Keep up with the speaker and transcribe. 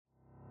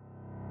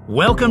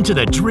Welcome to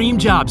the Dream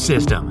Job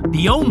System,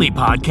 the only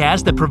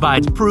podcast that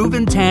provides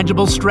proven,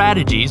 tangible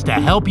strategies to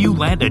help you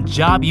land a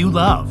job you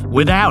love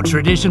without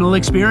traditional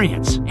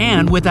experience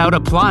and without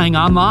applying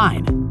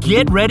online.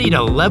 Get ready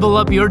to level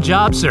up your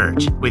job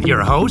search with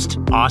your host,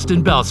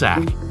 Austin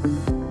Belsak.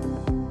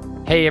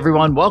 Hey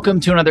everyone, welcome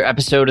to another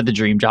episode of the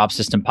Dream Job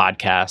System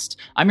podcast.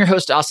 I'm your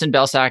host, Austin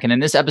Belsak, and in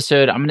this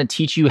episode, I'm going to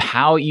teach you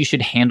how you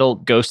should handle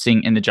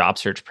ghosting in the job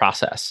search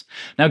process.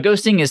 Now,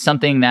 ghosting is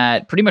something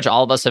that pretty much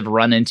all of us have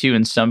run into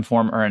in some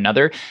form or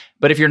another.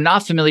 But if you're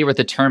not familiar with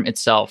the term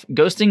itself,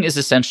 ghosting is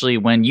essentially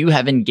when you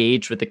have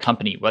engaged with the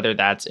company, whether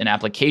that's an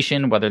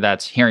application, whether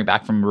that's hearing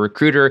back from a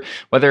recruiter,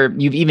 whether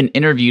you've even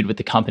interviewed with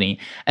the company,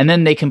 and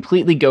then they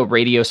completely go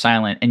radio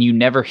silent and you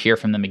never hear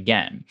from them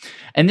again.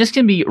 And this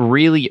can be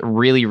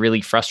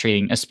really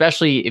frustrating,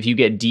 especially if you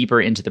get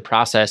deeper into the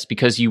process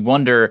because you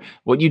wonder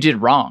what you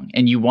did wrong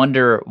and you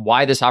wonder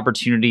why this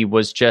opportunity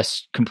was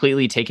just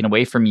completely taken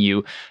away from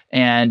you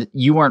and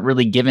you weren't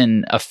really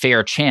given a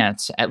fair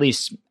chance, at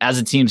least as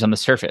it seems on the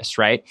surface.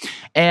 Right?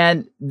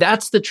 And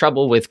that's the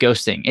trouble with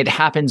ghosting. It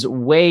happens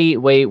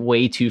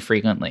way too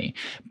frequently.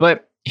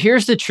 But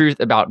here's the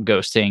truth about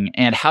ghosting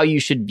and how you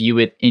should view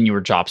it in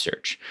your job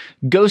search.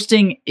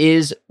 Ghosting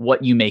is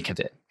what you make of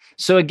it.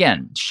 So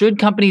again, should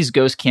companies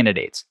ghost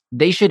candidates?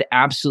 They should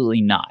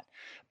absolutely not.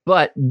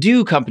 But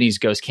do companies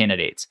ghost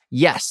candidates?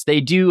 Yes,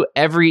 they do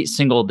every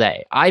single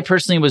day. I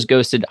personally was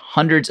ghosted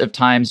hundreds of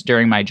times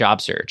during my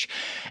job search.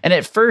 And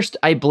at first,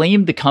 I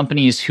blamed the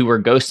companies who were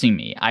ghosting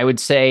me. I would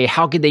say,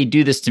 how could they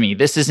do this to me?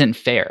 This isn't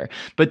fair.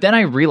 But then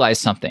I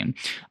realized something.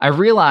 I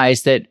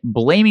realized that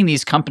blaming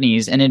these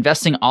companies and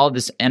investing all of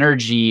this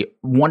energy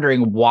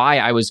wondering why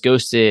I was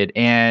ghosted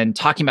and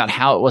talking about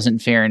how it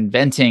wasn't fair and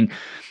venting,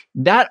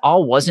 that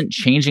all wasn't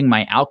changing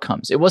my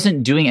outcomes. It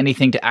wasn't doing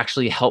anything to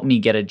actually help me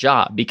get a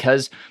job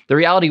because the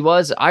reality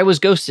was I was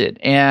ghosted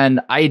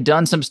and I had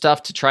done some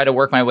stuff to try to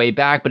work my way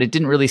back, but it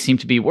didn't really seem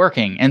to be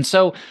working. And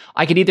so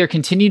I could either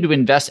continue to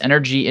invest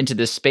energy into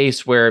this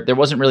space where there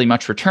wasn't really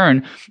much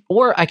return,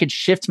 or I could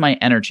shift my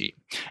energy.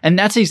 And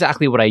that's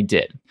exactly what I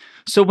did.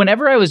 So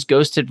whenever I was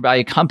ghosted by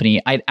a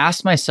company, I'd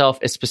ask myself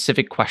a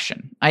specific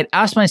question. I'd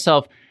ask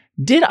myself,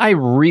 did I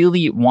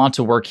really want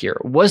to work here?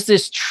 Was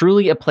this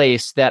truly a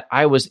place that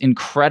I was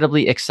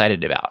incredibly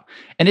excited about?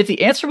 And if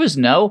the answer was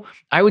no,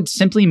 I would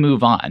simply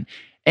move on.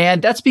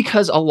 And that's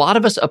because a lot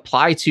of us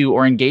apply to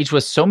or engage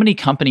with so many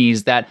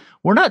companies that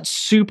we're not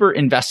super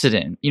invested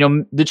in. You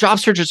know, the job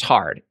search is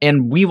hard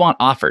and we want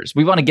offers.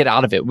 We want to get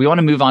out of it. We want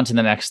to move on to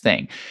the next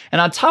thing. And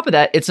on top of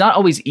that, it's not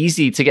always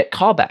easy to get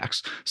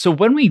callbacks. So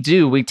when we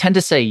do, we tend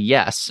to say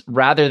yes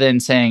rather than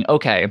saying,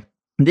 okay,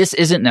 this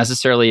isn't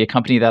necessarily a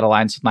company that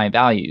aligns with my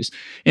values.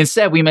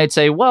 Instead, we might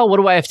say, well, what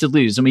do I have to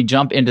lose? And we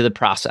jump into the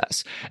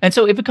process. And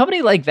so if a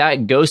company like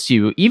that ghosts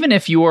you, even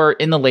if you're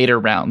in the later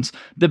rounds,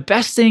 the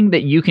best thing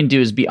that you can do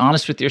is be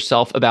honest with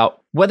yourself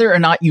about whether or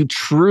not you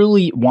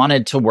truly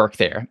wanted to work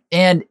there.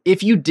 And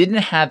if you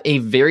didn't have a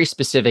very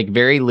specific,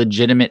 very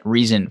legitimate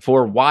reason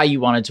for why you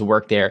wanted to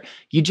work there,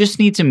 you just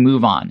need to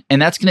move on.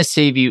 And that's going to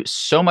save you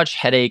so much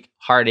headache,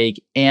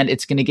 heartache, and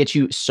it's going to get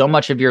you so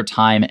much of your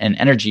time and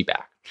energy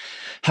back.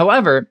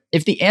 However,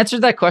 if the answer to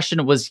that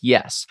question was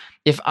yes,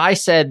 if I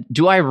said,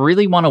 do I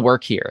really want to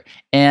work here?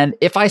 And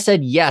if I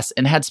said yes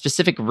and had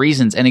specific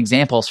reasons and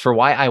examples for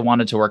why I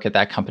wanted to work at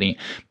that company,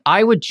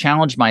 I would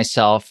challenge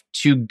myself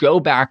to go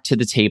back to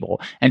the table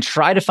and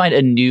try to find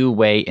a new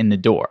way in the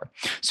door.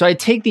 So I'd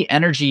take the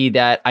energy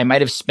that I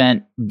might have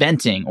spent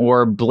venting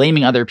or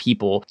blaming other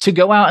people to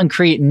go out and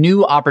create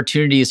new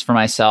opportunities for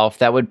myself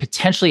that would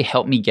potentially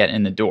help me get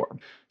in the door.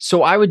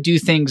 So I would do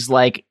things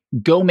like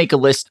go make a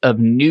list of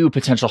new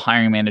potential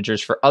hiring managers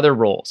for other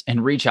roles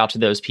and reach out to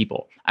those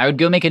people. I would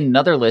go make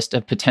another list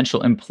of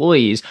potential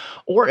employees,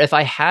 or if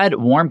I had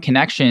warm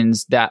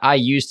connections that I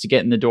used to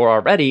get in the door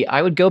already,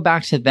 I would go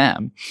back to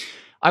them.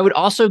 I would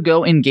also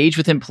go engage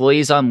with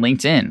employees on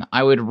LinkedIn.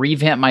 I would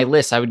revamp my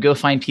list. I would go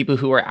find people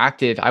who are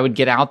active. I would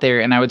get out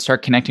there and I would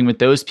start connecting with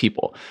those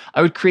people.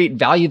 I would create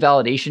value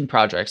validation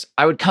projects.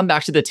 I would come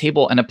back to the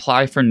table and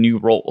apply for new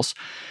roles.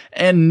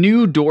 And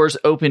new doors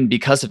opened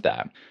because of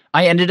that.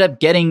 I ended up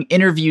getting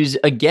interviews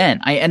again.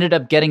 I ended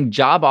up getting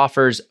job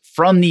offers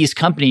from these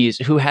companies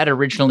who had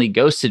originally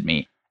ghosted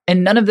me.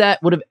 And none of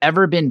that would have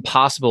ever been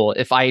possible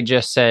if I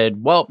just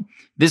said, well,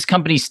 this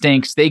company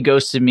stinks. They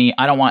ghosted me.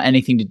 I don't want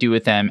anything to do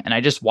with them. And I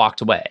just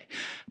walked away.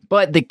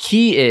 But the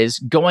key is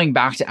going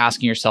back to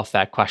asking yourself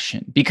that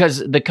question, because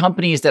the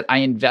companies that I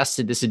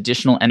invested this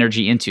additional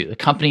energy into, the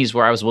companies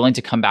where I was willing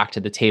to come back to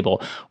the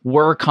table,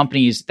 were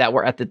companies that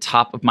were at the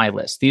top of my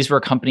list. These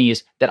were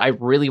companies that I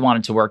really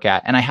wanted to work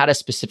at. And I had a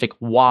specific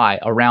why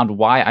around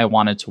why I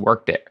wanted to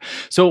work there.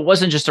 So it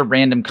wasn't just a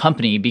random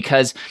company,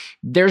 because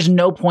there's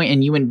no point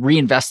in you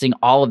reinvesting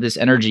all of this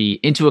energy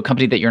into a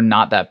company that you're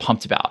not that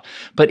pumped about.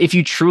 But if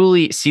you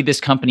truly see this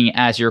company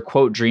as your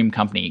quote dream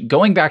company,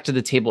 going back to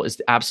the table is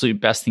the absolute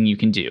best thing thing you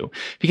can do.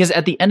 Because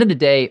at the end of the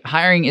day,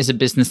 hiring is a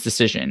business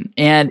decision,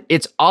 and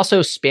it's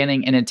also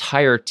spanning an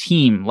entire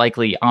team,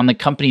 likely on the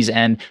company's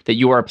end, that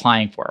you are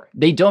applying for.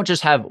 They don't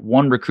just have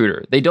one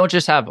recruiter. They don't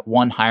just have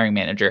one hiring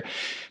manager.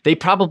 They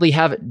probably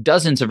have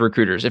dozens of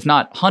recruiters, if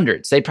not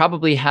hundreds. They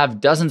probably have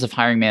dozens of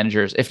hiring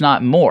managers, if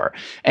not more.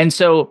 And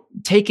so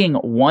taking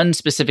one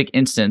specific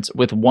instance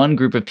with one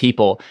group of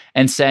people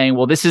and saying,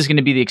 well, this is going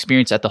to be the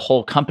experience at the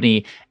whole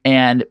company,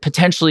 and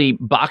potentially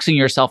boxing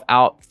yourself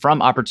out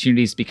from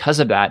opportunities because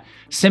of that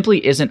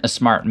simply isn't a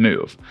smart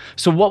move.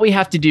 So what we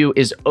have to do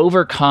is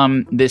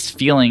overcome this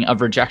feeling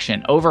of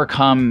rejection,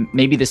 overcome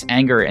maybe this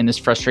anger and this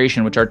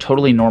frustration, which are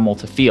totally normal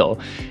to feel.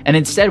 And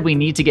instead, we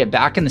need to get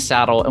back in the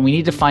saddle and we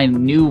need to find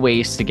new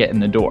ways to get in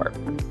the door.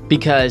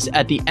 Because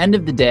at the end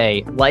of the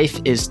day, life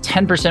is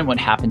 10% what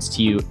happens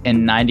to you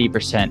and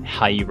 90%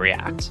 how you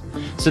react.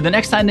 So the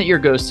next time that you're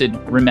ghosted,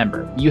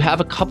 remember, you have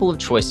a couple of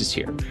choices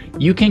here.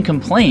 You can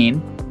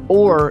complain,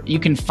 or you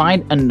can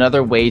find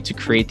another way to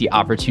create the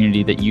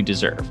opportunity that you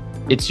deserve.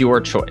 It's your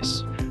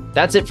choice.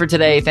 That's it for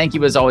today. Thank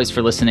you as always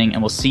for listening,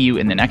 and we'll see you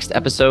in the next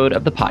episode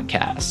of the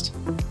podcast.